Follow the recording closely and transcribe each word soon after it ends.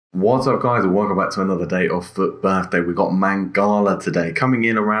What's up, guys, and welcome back to another day of FUT Birthday. We've got Mangala today, coming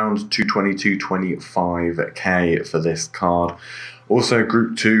in around 225k for this card. Also,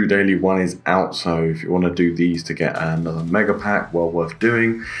 Group 2 Daily 1 is out, so if you want to do these to get another mega pack, well worth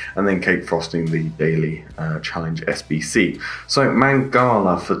doing. And then Cake Frosting, the Daily Challenge SBC. So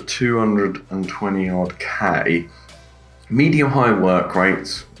Mangala for 220 odd K. Medium high work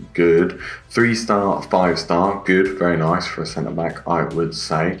rates, good. 3-star, 5-star, good, very nice for a centre back, I would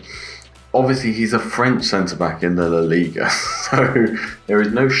say. Obviously, he's a French centre back in the La Liga, so there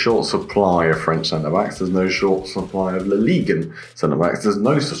is no short supply of French centre backs. There's no short supply of La Ligan centre backs. There's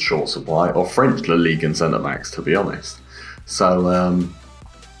no short supply of French La Ligan centre backs, to be honest. So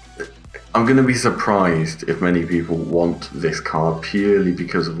I'm going to be surprised if many people want this card purely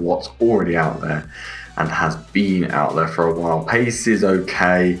because of what's already out there and has been out there for a while. Pace is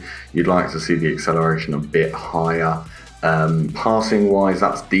okay. You'd like to see the acceleration a bit higher. Passing wise,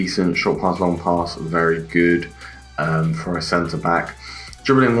 that's decent. Short pass, long pass, very good for a centre back.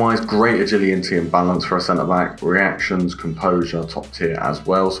 Dribbling wise, great agility and balance for a centre back. Reactions, composure, top tier as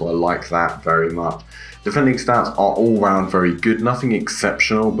well, so I like that very much. Defending stats are all round very good, nothing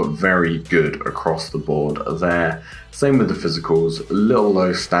exceptional, but very good across the board there. Same with the physicals, a little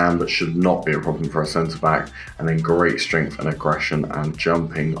low stand, but should not be a problem for a centre back. And then great strength and aggression and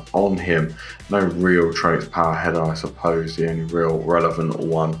jumping on him. No real traits, power header, I suppose, the only real relevant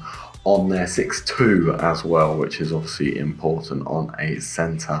one on there. 6'2" as well, which is obviously important on a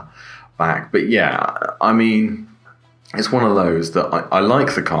centre back. But yeah, I mean, it's one of those that I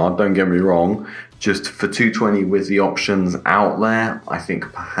like the card, don't get me wrong. Just for 220 with the options out there, I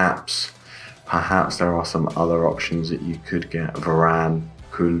think perhaps there are some other options that you could get. Varane,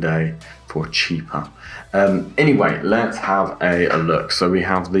 Koundé for cheaper. Anyway, let's have a look. So we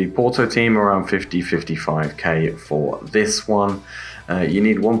have the Porto team around 50-55k for this one. You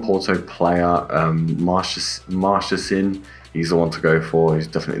need one Porto player, Marchesín. He's the one to go for. He's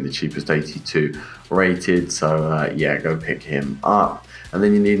definitely the cheapest, 82 rated. So yeah, go pick him up. And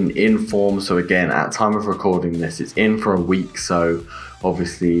then you need an inform. So again, at time of recording this, it's in for a week. So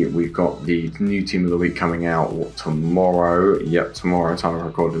obviously we've got the new team of the week coming out tomorrow. Yep, tomorrow, time of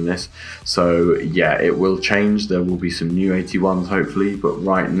recording this. So yeah, it will change. There will be some new 81s hopefully. But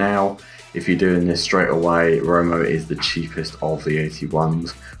right now, if you're doing this straight away, Romo is the cheapest of the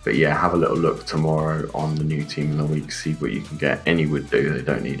 81s. But yeah, have a little look tomorrow on the new team of the week, see what you can get. Any would do, they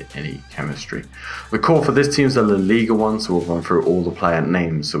don't need any chemistry. The core for this team is the La Liga one, so we'll run through all the player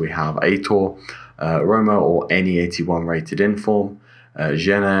names. So we have Aitor, Romo, or any 81 rated inform,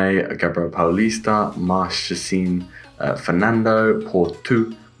 Gene, Gabriel Paulista, Marchesín, Fernando,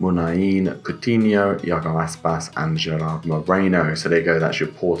 Porto, Munain, Coutinho, Iago Aspas, and Gerard Moreno. So there you go, that's your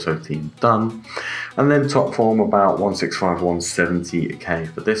Porto team done. And then top form about 165,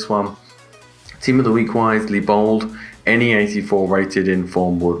 170k for this one. Team of the week wise, Libold. Any 84 rated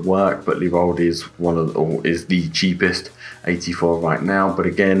inform would work, but Libold is is the cheapest 84 right now. But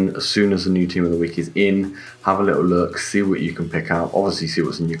again, as soon as the new team of the week is in, have a little look, see what you can pick up. Obviously, see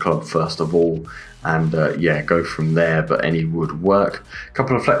what's in your club first of all, and yeah, go from there. But any would work. A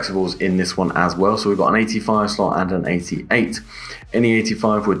couple of flexibles in this one as well. So we've got an 85 slot and an 88. Any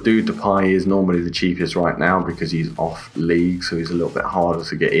 85 would do. Depay is normally the cheapest right now because he's off league, so he's a little bit harder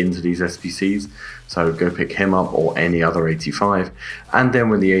to get into these SBCs. So go pick him up or any other 85. And then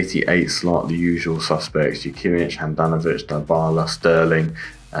with the 88 slot, the usual suspects, your Kimmich, Handanovic, Dybala, Sterling,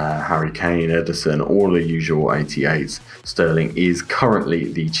 Harry Kane, Ederson, all the usual 88s. Sterling is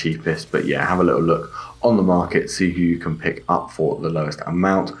currently the cheapest, but yeah, have a little look on the market, see who you can pick up for the lowest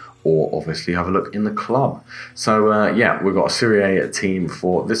amount, or obviously have a look in the club. So yeah, we've got a Serie A team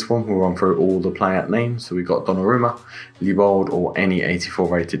for this one. We'll run through all the player names. So we've got Donnarumma, Libold, or any 84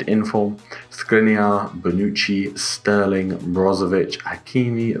 rated inform, Skriniar, Bonucci, Sterling, Brozovic,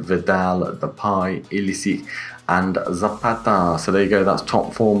 Hakimi, Vidal, Depay, Ilicic, and Zapata. So there you go, that's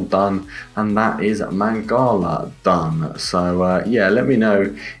top form done, and that is Mangala done. So yeah, let me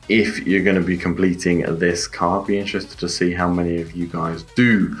know if you're going to be completing this card. Be interested to see how many of you guys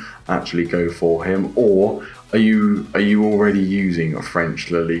do actually go for him, or are you already using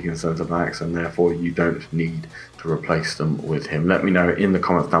French La Liga centre backs and therefore you don't need to replace them with him? Let me know in the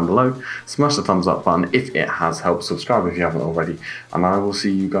comments down below. Smash the thumbs up button if it has helped. Subscribe if you haven't already, and I will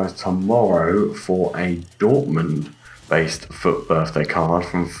see you guys tomorrow for a Dortmund based FUT birthday card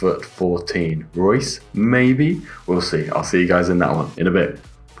from FUT 14. Royce, maybe? We'll see. I'll see you guys in that one in a bit.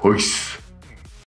 Peace.